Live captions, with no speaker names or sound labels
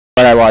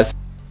But I was.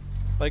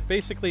 Like,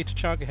 basically,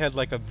 Tachanka had,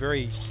 like, a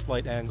very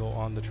slight angle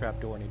on the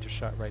trapdoor and he just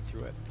shot right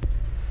through it.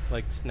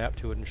 Like, snapped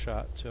to it and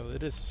shot, so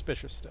it is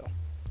suspicious still.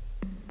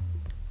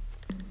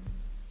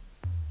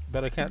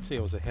 But I can't say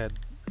it was a head,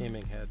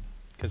 aiming head,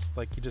 because,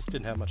 like, he just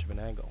didn't have much of an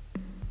angle.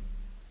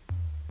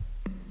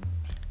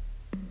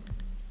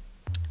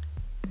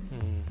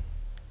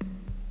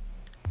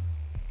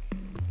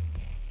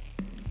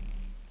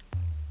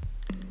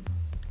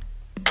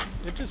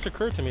 It just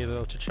occurred to me,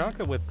 though,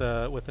 Tachanka with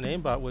an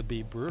aimbot would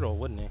be brutal,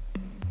 wouldn't he?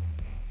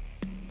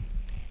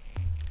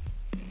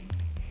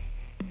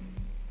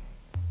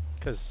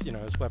 Because, you know,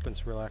 his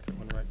weapons real accurate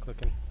when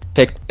right-clicking.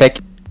 Pick.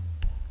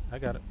 I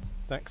got it.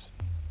 Thanks.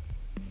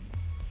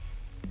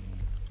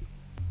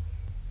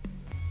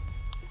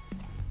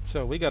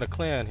 So, we got a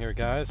clan here,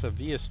 guys. A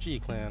VSG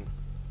clan.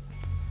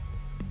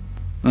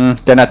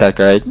 They're not that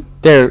great.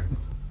 They're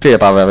pretty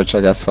above average,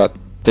 I guess, but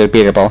they're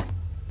beatable.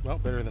 Well,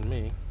 better than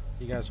me.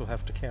 You guys will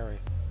have to carry.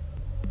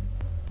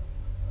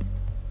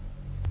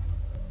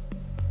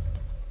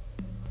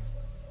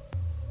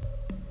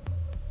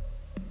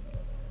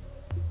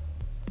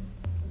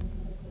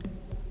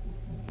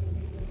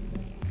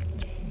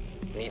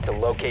 Need to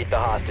locate the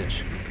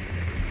hostage.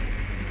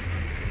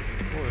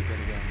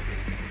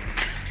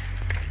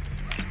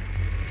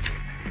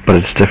 But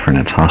it's different,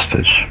 it's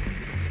hostage.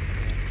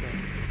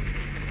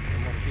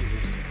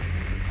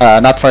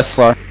 Not first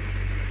floor.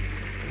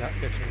 Not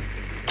kitchen.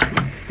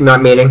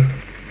 Not meeting.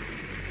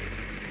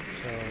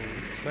 So,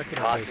 second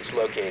Hostage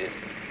located.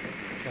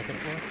 Second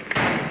floor?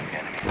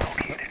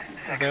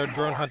 They're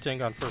drone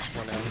hunting on first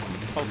floor now.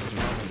 Pulse is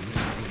roaming.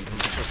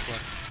 First floor.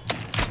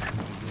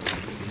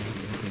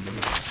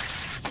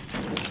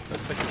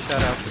 Looks like he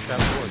shot out the trap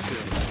door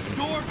too.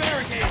 Door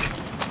barricaded!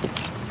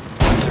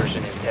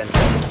 Insertion in 10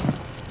 seconds.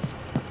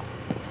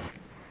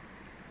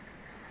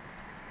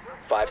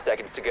 5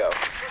 seconds to go.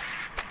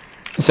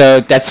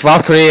 So that's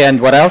Valkyrie and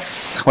what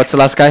else? What's the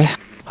last guy?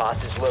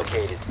 Hostage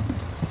located.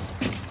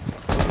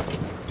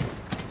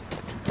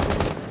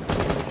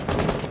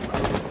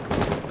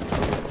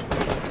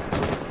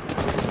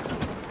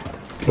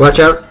 Watch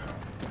out.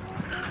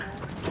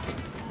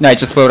 No, I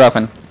just blew it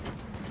open.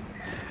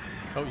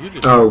 Oh, you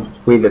did. Oh,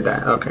 we did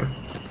that. Okay.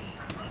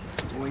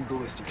 Deploying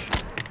ballistic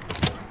shield.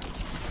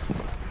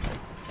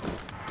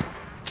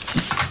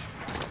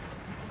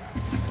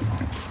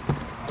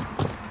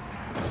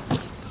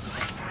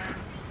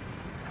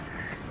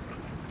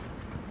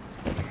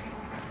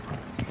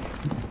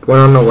 One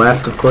on the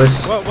left, of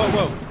course. Whoa, whoa,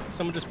 whoa!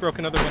 Someone just broke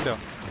another window.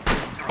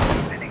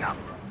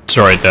 It's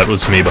alright, that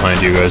was me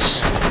behind you guys.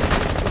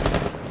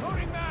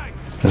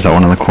 Is that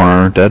one in the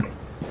corner dead?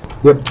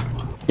 Yep.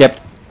 Yep.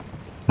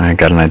 I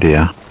got an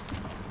idea.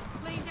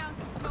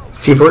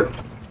 C4.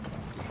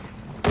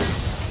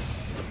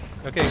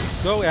 Okay,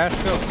 go Ash,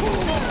 go.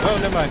 Oh,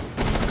 never mind.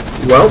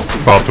 Well.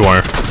 Off the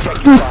wire.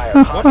 Check your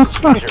fire.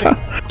 Hostage secured.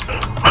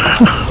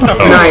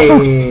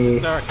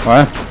 Nice.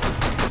 Sorry. What?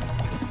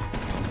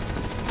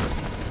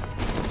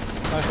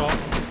 My fault.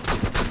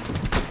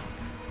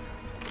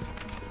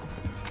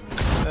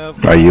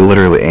 You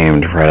literally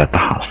aimed right at the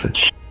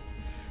hostage.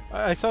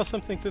 I saw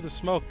something through the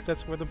smoke.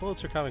 That's where the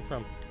bullets are coming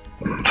from.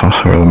 It's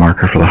also where the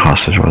marker for the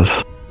hostage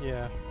was.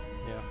 Yeah.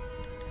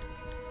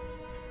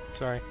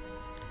 Sorry.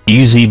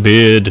 Easy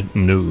bid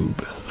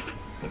noob.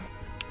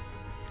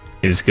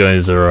 These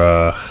guys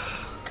are,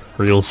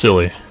 real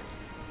silly.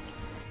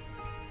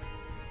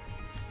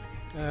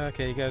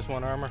 Okay, you guys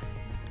want armor?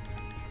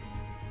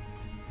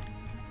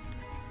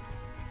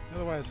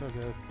 Otherwise, I'll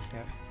go.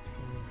 Can't.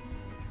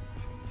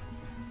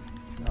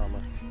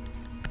 Armor.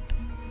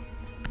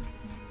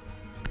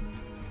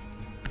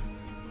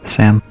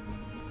 Sam?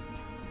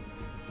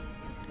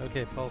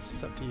 Okay, Pulse,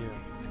 it's up to you.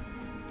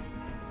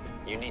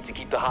 You need to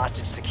keep the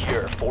hostage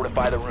secure.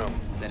 Fortify the room.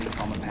 Sending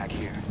trauma pack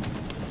here.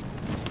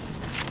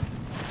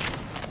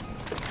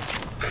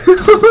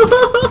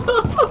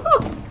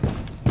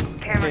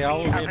 Okay,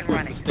 I'll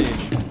reinforce the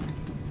stage.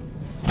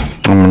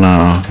 I'm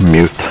gonna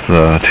mute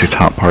the two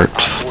top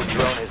parts.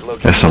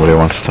 If somebody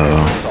wants to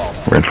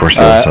reinforce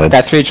the other side.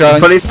 Got 3 drones.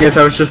 The funny thing is,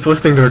 I was just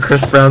listening to a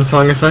Chris Brown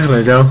song a second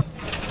ago.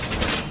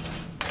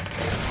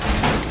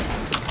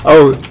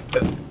 Oh,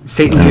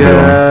 Satan,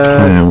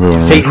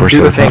 Satan,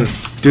 do the thing.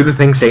 Do the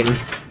thing, Satan.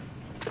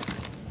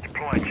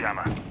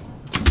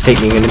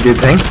 Satan, you gonna do the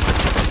thing?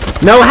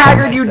 No,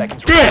 Haggard, you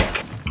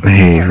dick!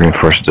 He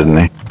reinforced, didn't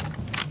he?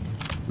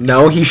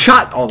 No, he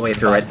shot all the way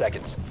through 5 it.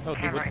 seconds. Oh,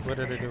 what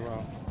did I do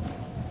wrong?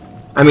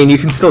 I mean, you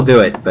can still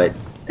do it, but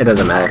it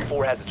doesn't matter.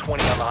 4 has a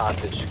 20 on the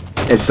hostage.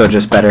 It's still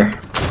just better.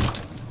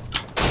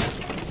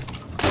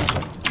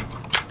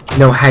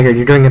 No, Haggard,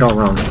 you're doing it all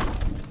wrong.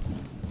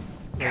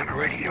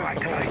 Where's the hole?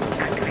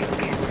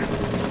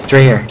 It's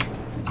right here.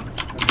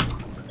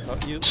 Oh,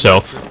 you.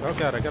 Self. Oh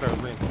god, I gotta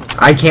reinforce.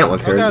 I can't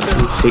look Oh through god, it.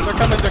 they're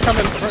coming, they're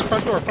coming.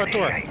 Front door, front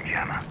door.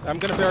 I'm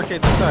gonna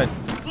barricade this side.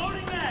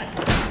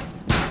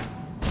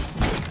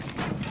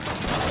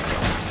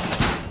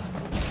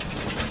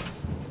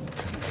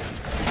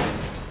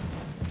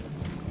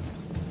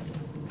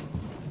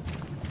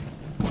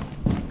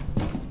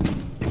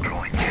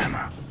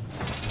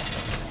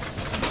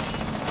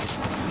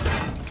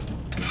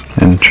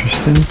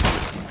 Interesting.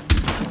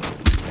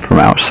 From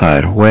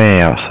outside,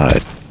 way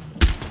outside.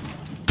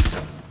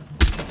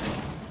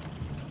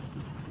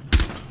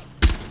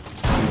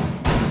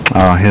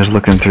 Oh, he was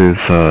looking through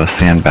the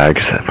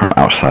sandbags from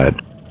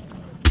outside.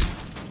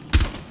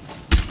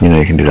 You know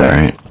you can do that,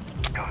 right?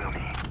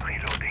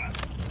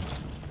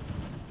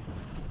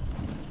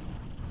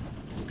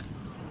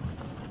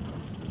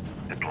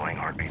 Deploying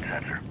heartbeat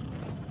sensor.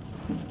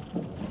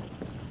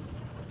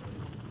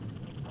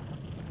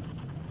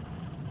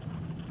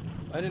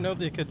 I didn't know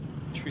they could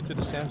shoot through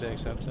the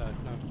sandbags outside.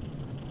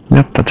 No.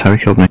 Yep, that's how he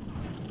killed me.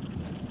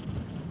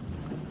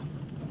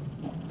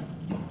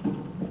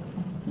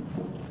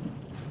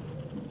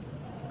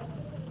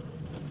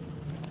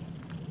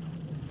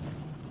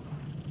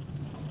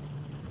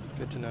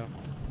 Good to know.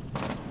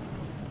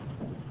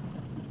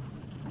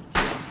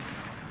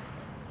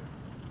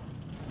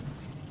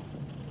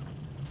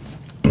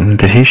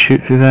 Did he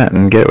shoot through that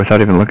and get it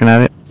without even looking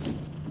at it?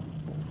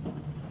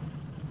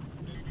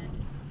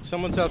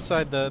 Someone's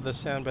outside the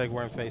sandbag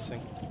where I'm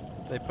facing.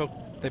 They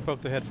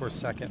poked their head for a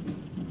second.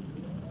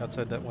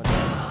 Outside that window.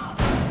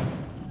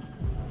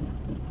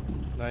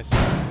 Nice.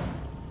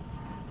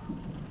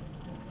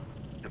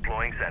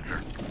 Deploying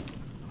sensor.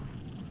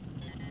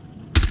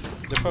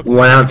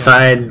 One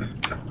outside.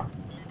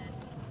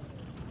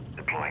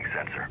 Deploying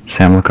sensor.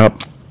 Sam, look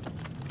up.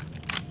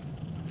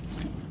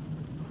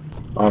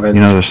 All good.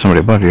 You know there's somebody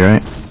above you,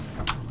 right?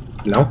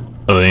 No,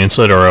 Are they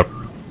inside or up?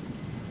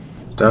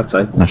 it's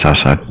outside. That's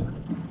outside.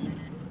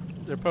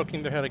 They're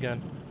poking their head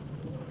again.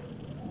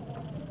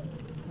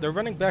 They're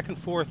running back and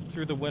forth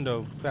through the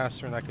window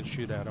faster than I can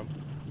shoot at them.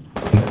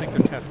 I think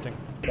they're testing.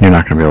 You're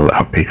not going to be able to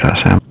outpeak that,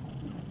 Sam.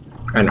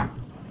 I know.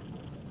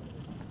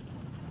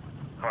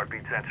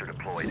 Heartbeat sensor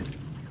deployed.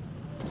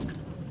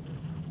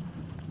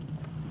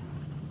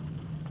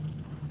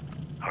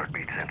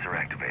 Heartbeat sensor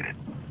activated.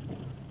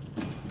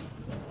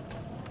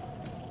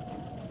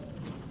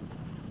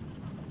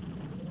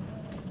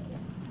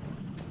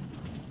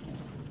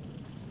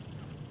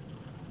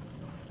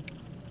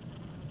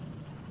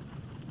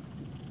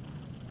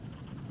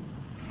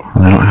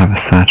 Well, they don't have a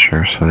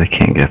Thatcher, so they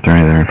can't get through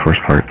any of their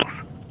reinforced parts.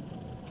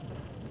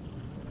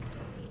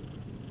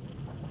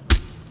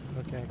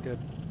 Okay, good.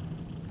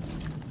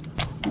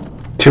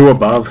 Two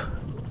above.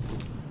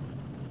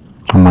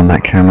 I'm on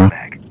that camera.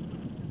 Bag.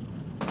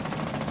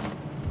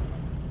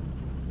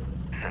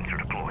 Sensor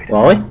deployed.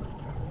 Wally?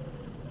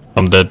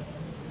 I'm dead.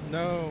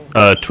 No.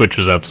 Twitch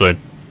is outside.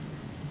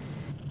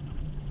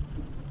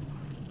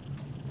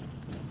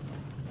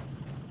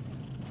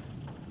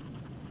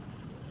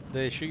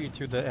 They shoot you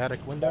through the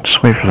attic window?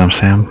 Just wait for them,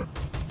 Sam.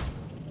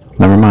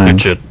 Never mind.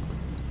 Good shit.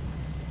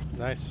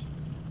 Nice.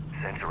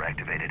 Sensor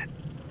activated.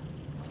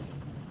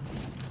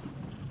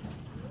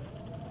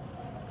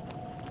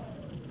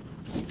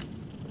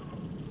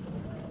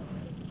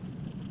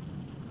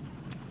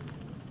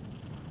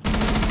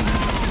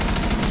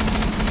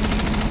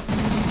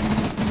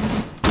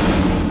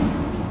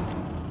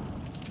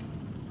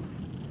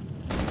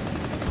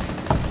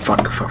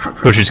 Fuck.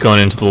 Twitch is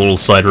going into the little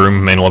side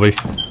room, main lobby.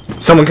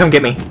 Someone come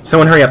get me.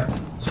 Someone hurry up.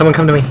 Someone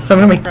come to me.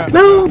 Someone come to me.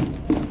 No!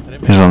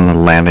 He's on the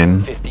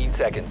landing. 15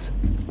 seconds.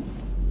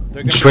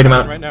 They're gonna Just wait him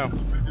come out. right now.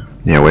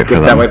 Yeah, wait for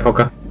Get them. that way,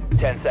 Polka.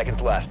 10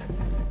 seconds left.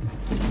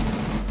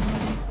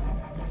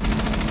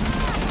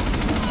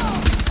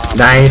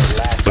 Nice.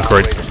 Last Look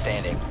right. operator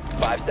standing.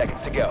 5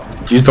 seconds to go.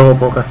 Use the whole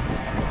Polka.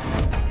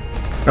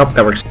 Oh,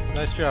 that works.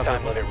 Nice job, Time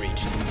everyone. limit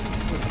reached.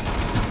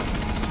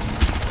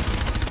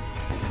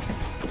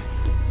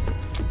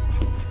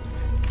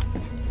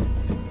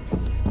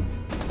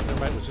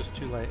 Thermite was just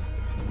too late.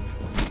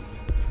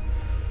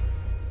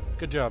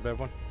 Good job,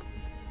 everyone.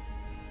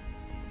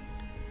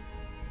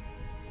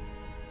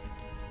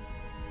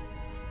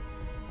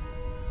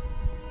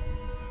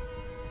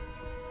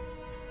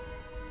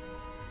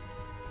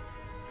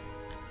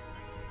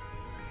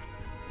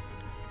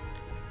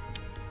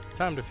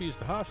 Time to fuse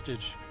the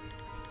hostage.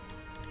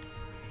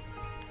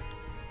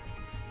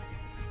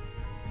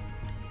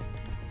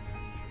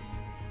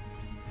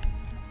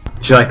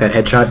 Did you like that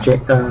headshot,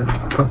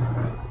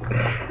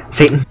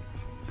 Satan?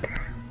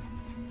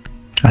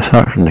 I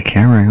saw it from the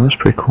camera. It was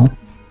pretty cool.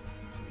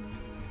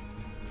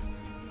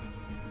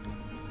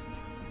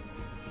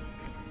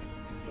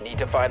 Need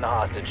to find the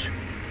hostage.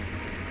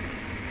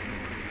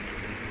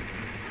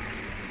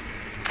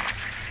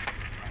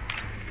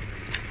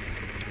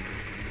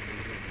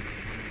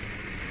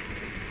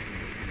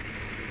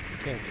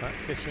 Okay, it's not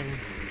fishing.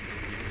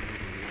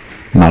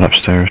 Not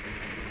upstairs.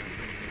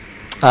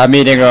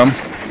 Meeting room.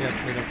 Yeah,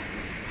 it's meeting.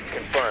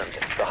 Confirmed.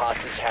 The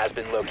hostage has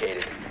been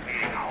located.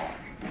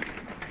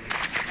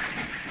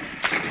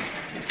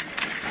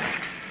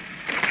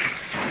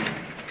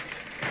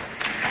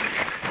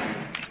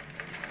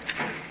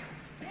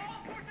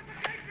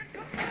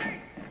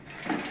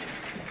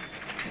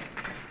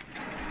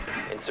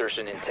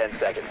 Insertion in 10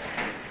 seconds.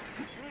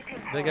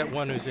 They got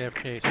one who's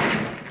AFK.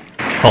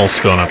 Hulk's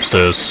going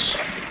upstairs.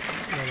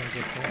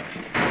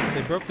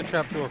 They broke the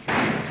trap door for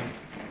some reason.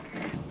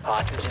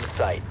 Hostage in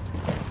sight.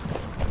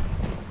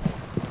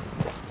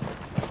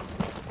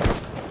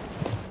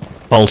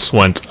 Pulse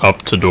went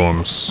up to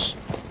dorms.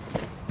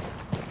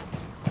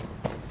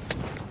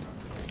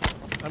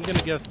 I'm gonna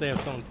guess they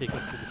have someone peeking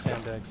through the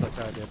sandbags like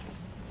I did.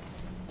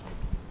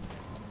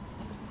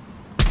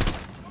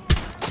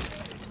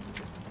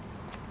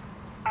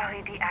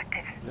 LED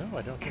active. No,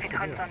 I don't If think it they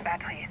runs do. on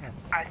batteries,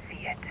 I'll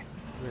see it.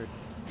 Weird.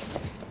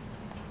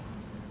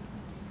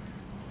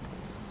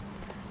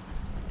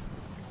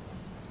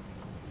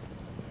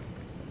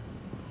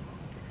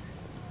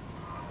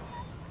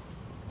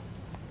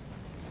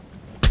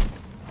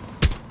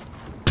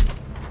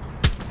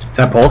 Is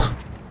that Pulse?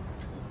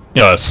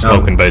 Yeah,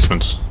 smoke in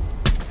basements.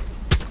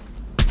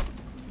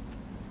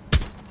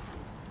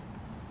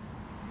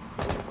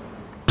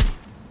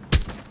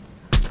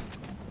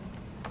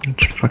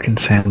 It's fucking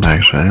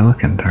sandbags, what are you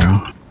looking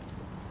through?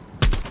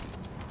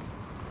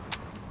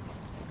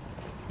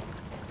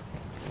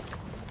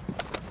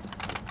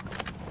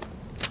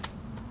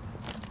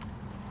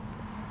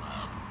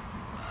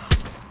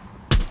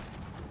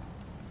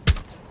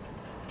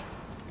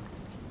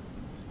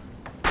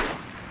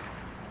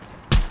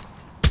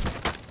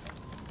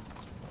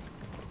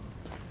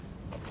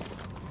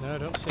 No, I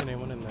don't see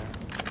anyone in there.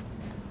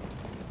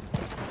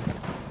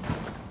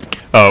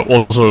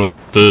 Also,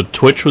 the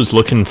Twitch was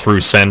looking through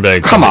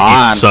sandbags Come on the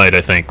on. east side,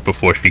 I think,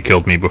 before she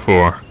killed me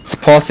before. It's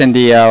Pulse in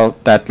the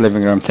that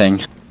living room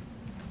thing.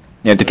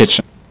 Near the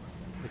kitchen.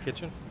 The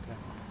kitchen? Okay.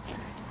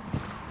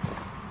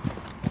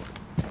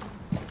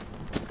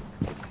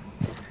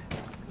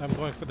 I'm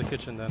going for the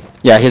kitchen then.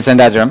 Yeah, he's in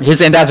that room. He's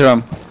in that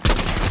room.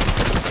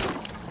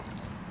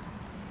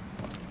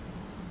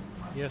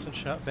 He hasn't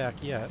shot back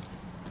yet.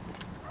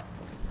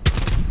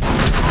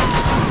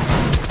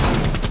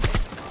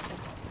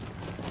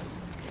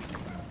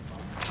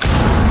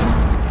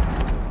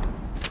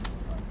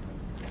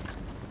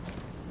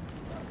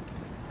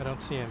 I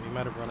don't see him. He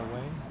might have run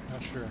away.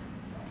 Not sure.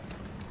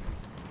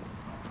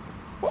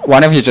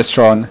 One of you just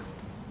thrown.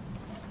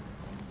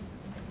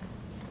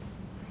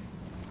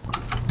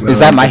 Is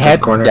that my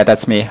head? Corner. Yeah,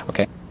 that's me.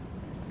 Okay.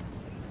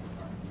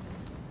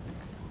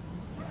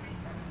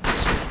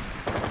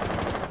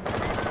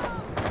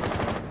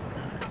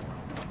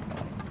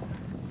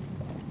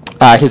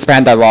 He's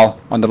behind that wall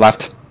on the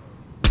left.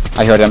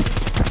 I heard him.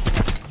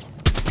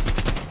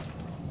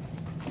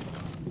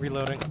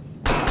 Reloading.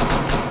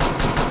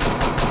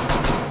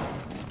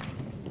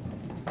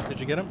 Did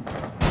you get him?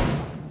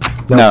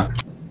 No.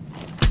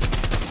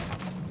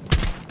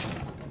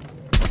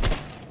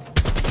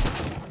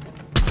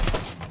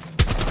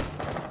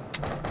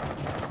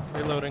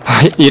 Reloading.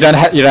 You don't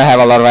have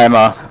a lot of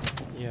ammo.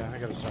 Yeah, I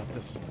gotta stop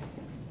this.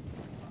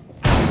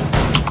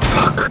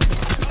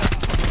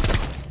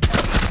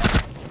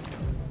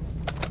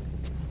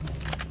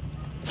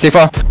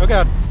 C4. Oh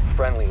god!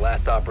 Friendly,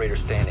 last operator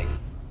standing.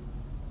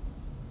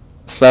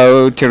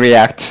 Slow to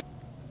react.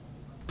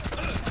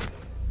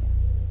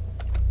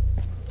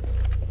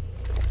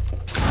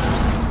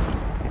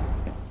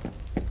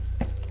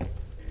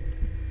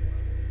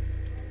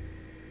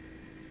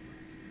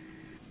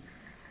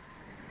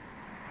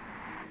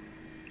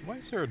 Why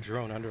is there a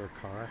drone under a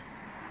car?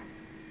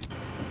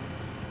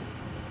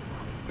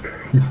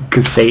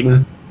 Cause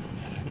Satan.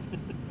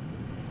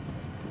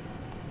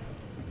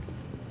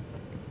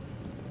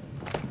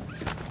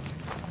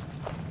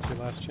 It's your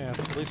last chance.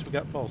 At least we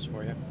got pulse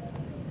for you.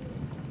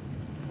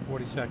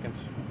 40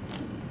 seconds.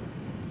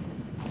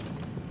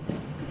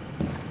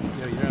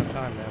 Yo, you don't have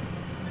time, man.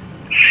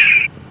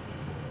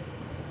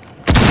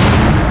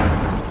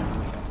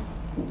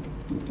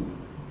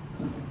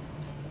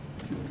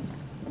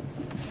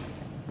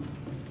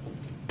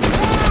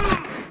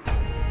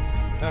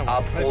 Oh,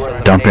 Op nice 4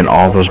 try. Dumping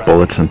all those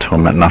bullets into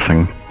him at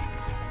nothing.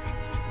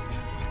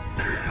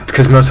 It's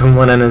because most of them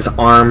went in his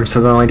arm,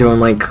 so they're only doing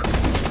like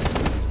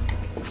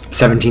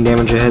 17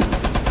 damage a hit.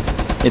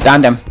 You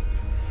downed him.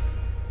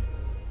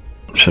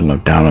 Shouldn't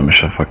have downed him, I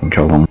should have fucking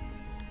killed him.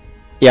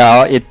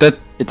 Yeah, it did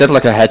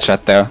look a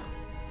headshot though.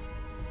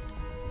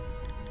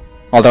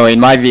 Although in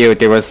my view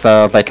there was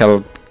like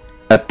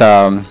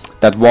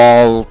that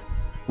wall,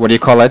 what do you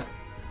call it?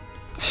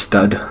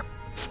 Stud.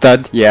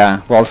 Stud?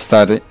 Yeah, wall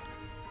stud.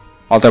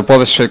 Although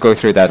bullets should go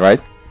through that, right?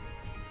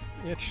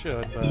 It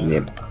should, but...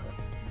 Yep.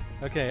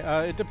 Okay,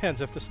 it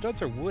depends. If the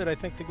studs are wood, I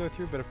think they go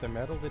through, but if they're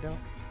metal, they don't.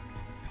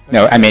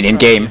 No, I mean in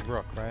game.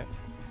 Brook, right?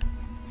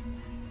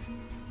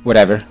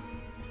 Whatever.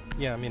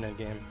 Yeah, I mean in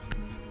game.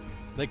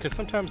 Like, cause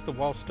sometimes the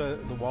wall,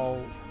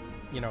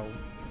 you know,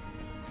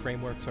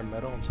 frameworks are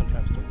metal, and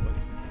sometimes they're wood.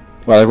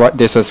 Well, what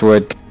this was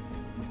wood.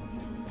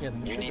 Yeah,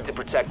 then You should need go. to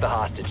protect the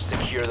hostage.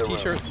 Secure the room.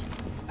 T-shirts.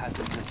 Pass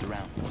the goods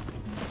around.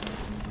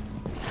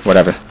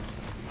 Whatever.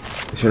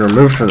 He's been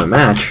removed from the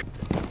match.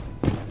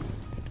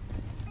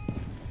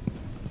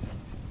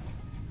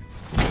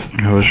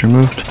 Who was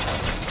removed?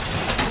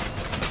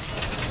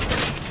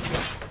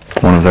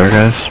 One of their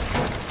guys?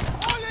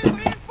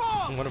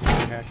 And one of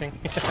them hacking.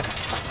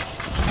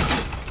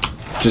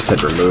 Just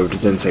said removed.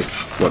 It didn't say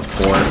what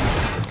for.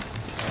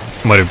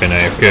 Might have been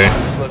AFK.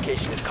 This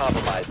location is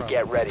compromised.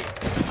 Get ready.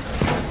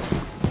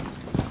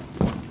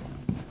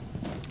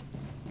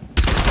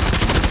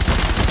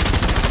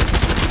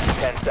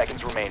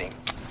 remaining.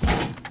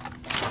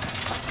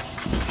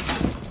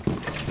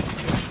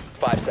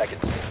 5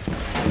 seconds.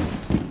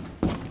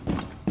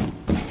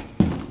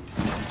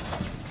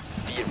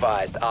 Be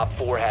advised, Op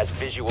 4 has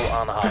visual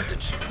on the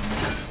hostage.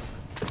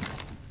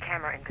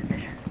 Camera in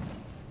position.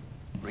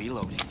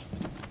 Reloading.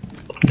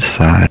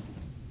 Side.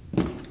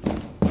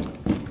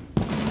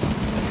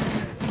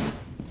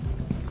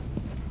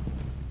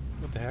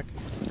 What the heck?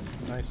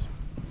 Nice.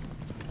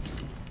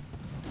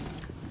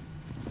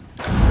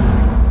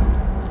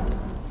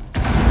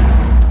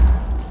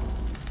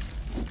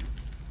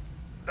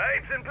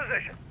 Babes in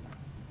position.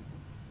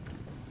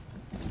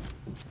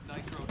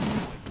 Nitro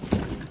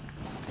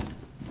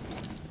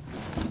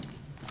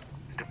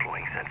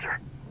Deploying sensor.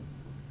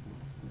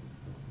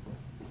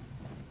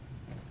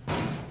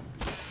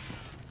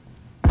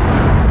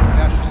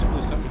 Gosh, just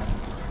blew something.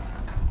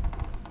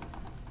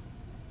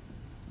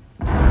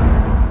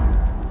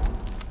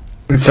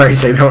 Sorry,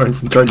 say no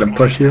one's trying to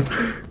push you.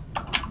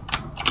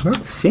 I'm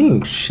not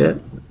seeing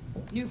shit.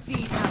 New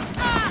feed.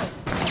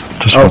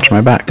 Just watch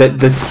my back.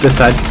 This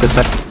side, this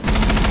side.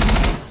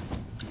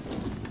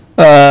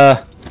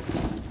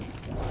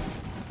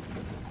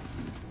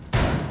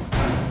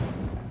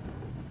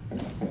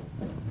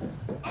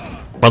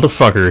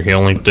 Motherfucker, he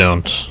only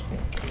don't.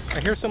 I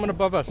hear someone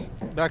above us.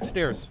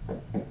 Backstairs.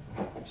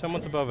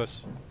 Someone's above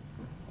us.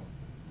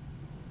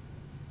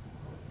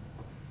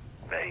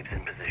 Babes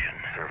in position.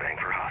 Surveying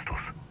for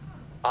hostiles.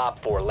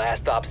 Op 4,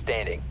 last stop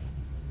standing.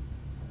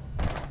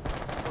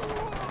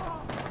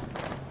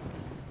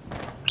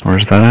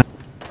 Where's that at?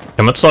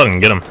 Come outside and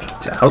get him.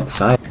 It's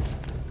outside.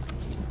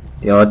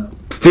 Yo,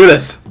 let's do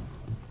this.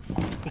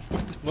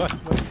 What?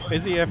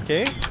 Is he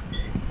FK?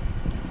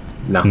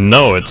 No.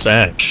 No, it's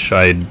Ash.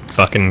 I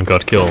fucking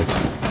got killed.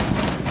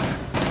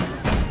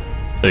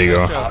 There you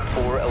go. Op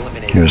 4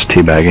 eliminated. He was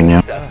teabagging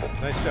you. Successful.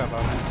 Nice job,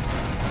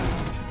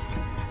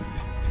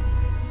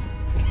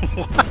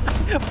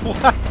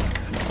 What?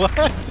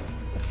 What?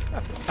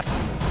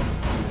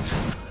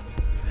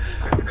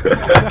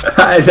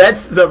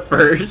 That's the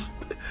first.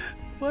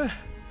 What?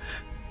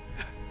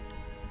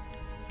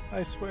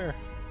 I swear.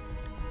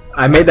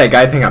 I made that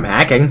guy think I'm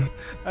hacking.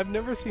 I've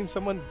never seen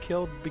someone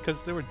killed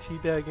because they were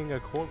teabagging a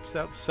corpse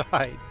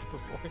outside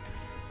before.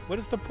 What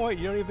is the point?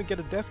 You don't even get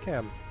a death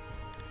cam.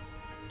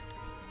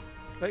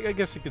 I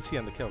guess you can see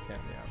on the kill cam,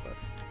 yeah,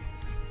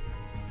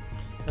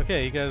 but...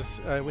 Okay, you guys,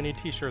 we need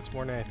t-shirts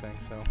more than anything,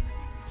 so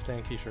stay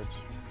in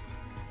t-shirts.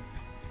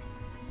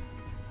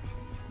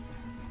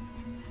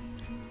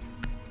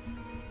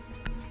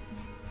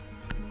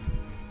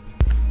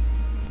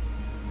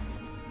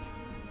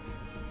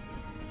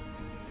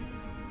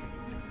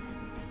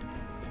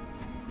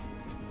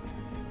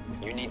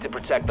 You need to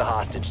protect the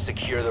hostage.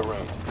 Secure the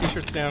room.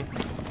 T-shirts down.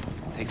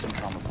 Take some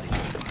trauma plates.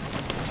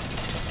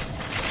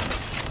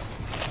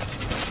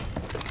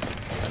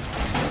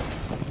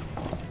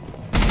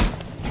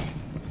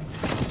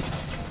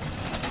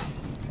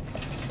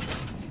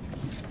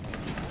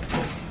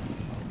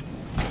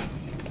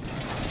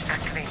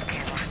 Activate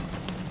camera.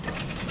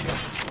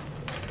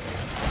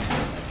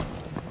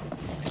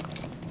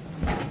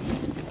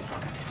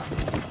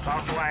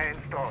 Software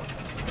installed.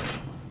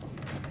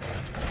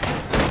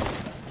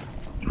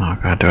 Oh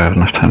god, do I have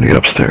enough time to get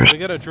upstairs? We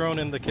got a drone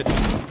in the kitchen.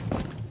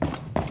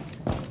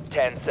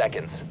 10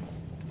 seconds.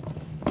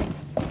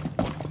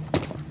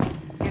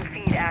 New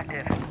feed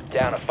active.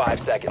 Down to 5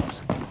 seconds.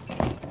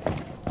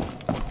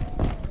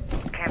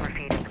 Camera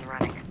feed up and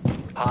running.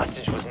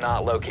 Hostage was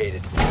not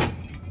located.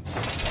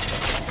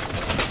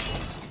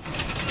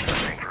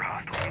 Surveying for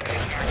hostiles.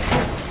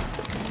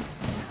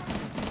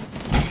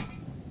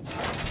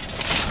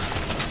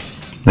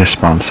 They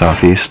spawn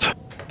southeast.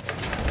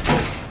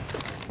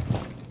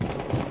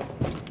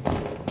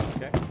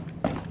 Okay.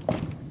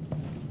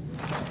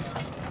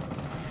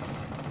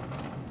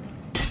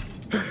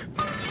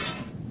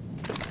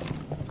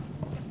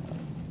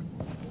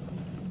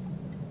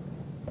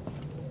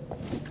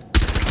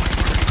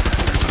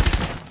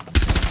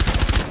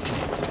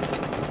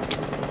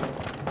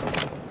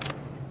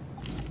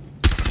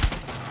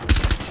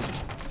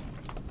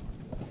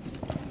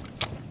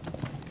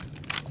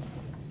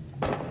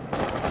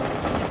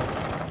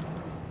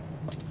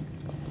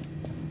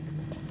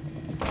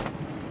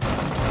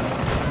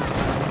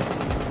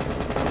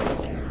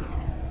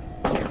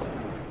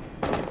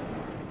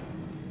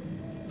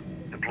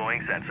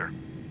 Deploying sensor.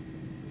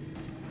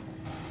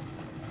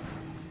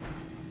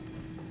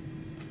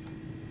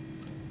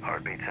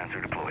 Heartbeat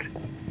sensor deployed.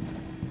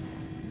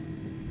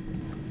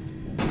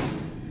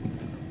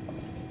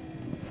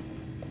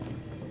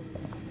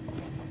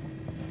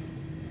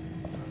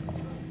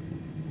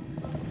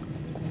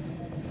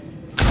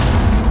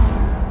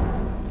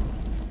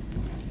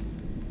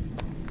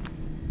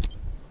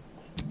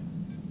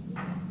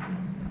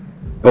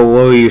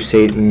 Below you,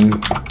 Satan.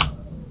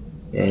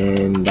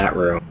 In that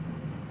room.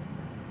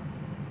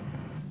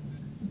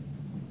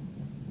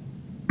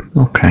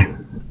 Okay.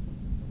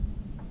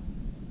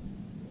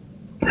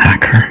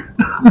 Hacker.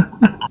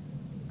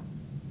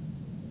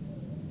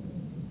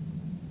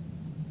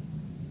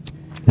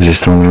 Is he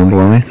still in the room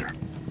below me?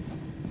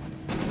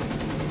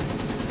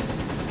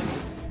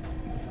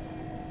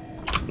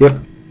 Yep.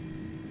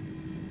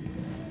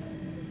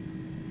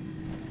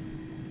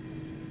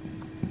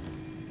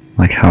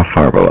 Like how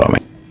far below me?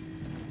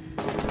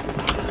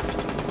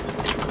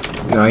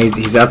 No,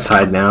 he's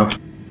outside now.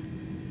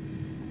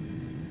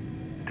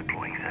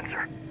 Deploying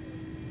sensor.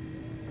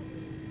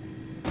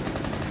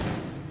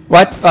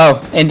 What?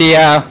 Oh, in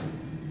the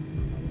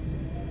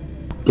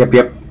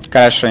Yep.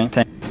 garage ring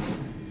thing.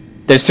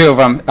 There's two of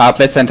them.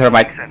 Blitz and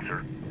Thermite.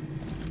 Sensor.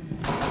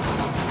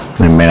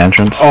 The main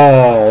entrance?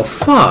 Oh,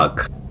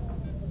 fuck.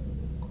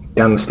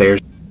 Down the stairs.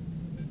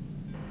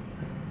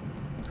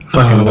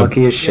 Fucking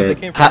lucky as Yeah, they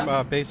shit. came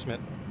from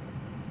basement.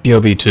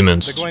 POB 2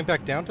 minutes. They're going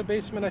back down to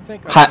basement, I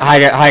think.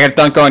 Hi,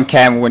 don't go on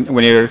cam when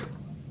you're...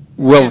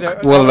 We'll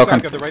look on...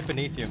 They're right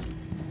beneath you.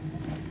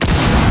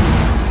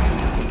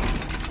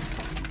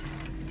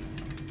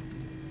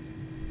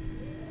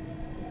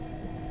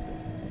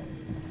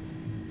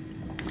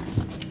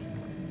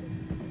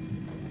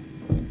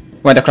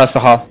 Went across the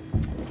hall.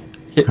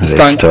 He's they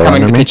going, still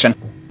coming to under the me? kitchen.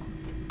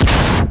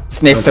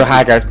 It's next to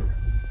Haggard.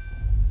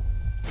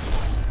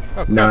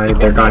 Oh, No, crap, they're came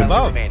from gone.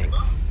 above. remaining.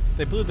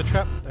 They blew the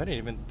trap. I didn't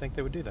even think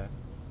they would do that.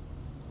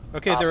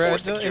 Okay, Op they're 4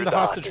 in secured the the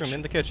hostage hostage. room,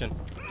 in the kitchen.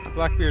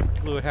 Blackbeard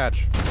blew a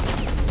hatch.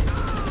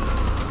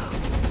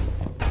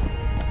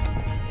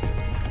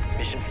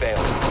 Mission failed.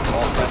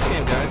 All Nice friendly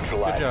game, guys. Good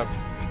neutralized. job.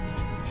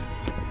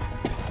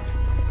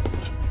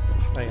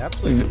 I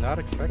absolutely did not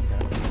expect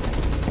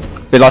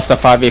that. We lost a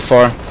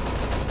 5v4.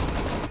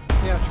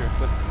 Yeah, true,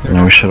 but...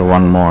 No, we should have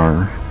won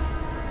more.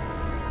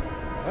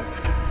 What?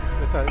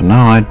 I thought But no,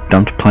 I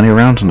dumped plenty of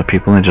rounds into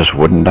people and they just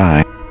wouldn't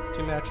die.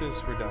 2 matches,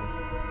 we're done.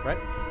 Right?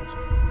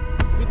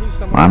 Did we lose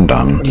someone? I'm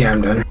done. Yeah,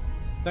 I'm done.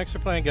 Thanks for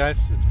playing,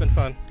 guys. It's been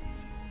fun.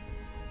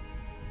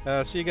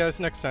 See you guys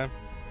next time.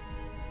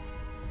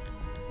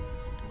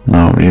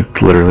 No, you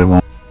literally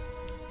won't.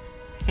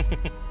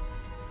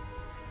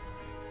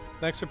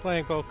 Thanks for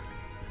playing, Poke.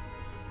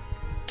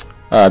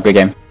 Good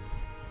game.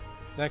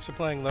 Thanks for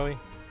playing, Loey.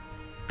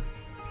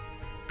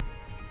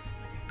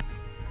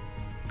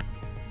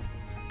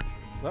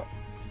 Well,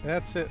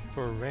 that's it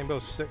for Rainbow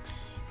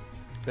Six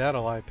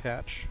Battle Eye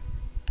patch.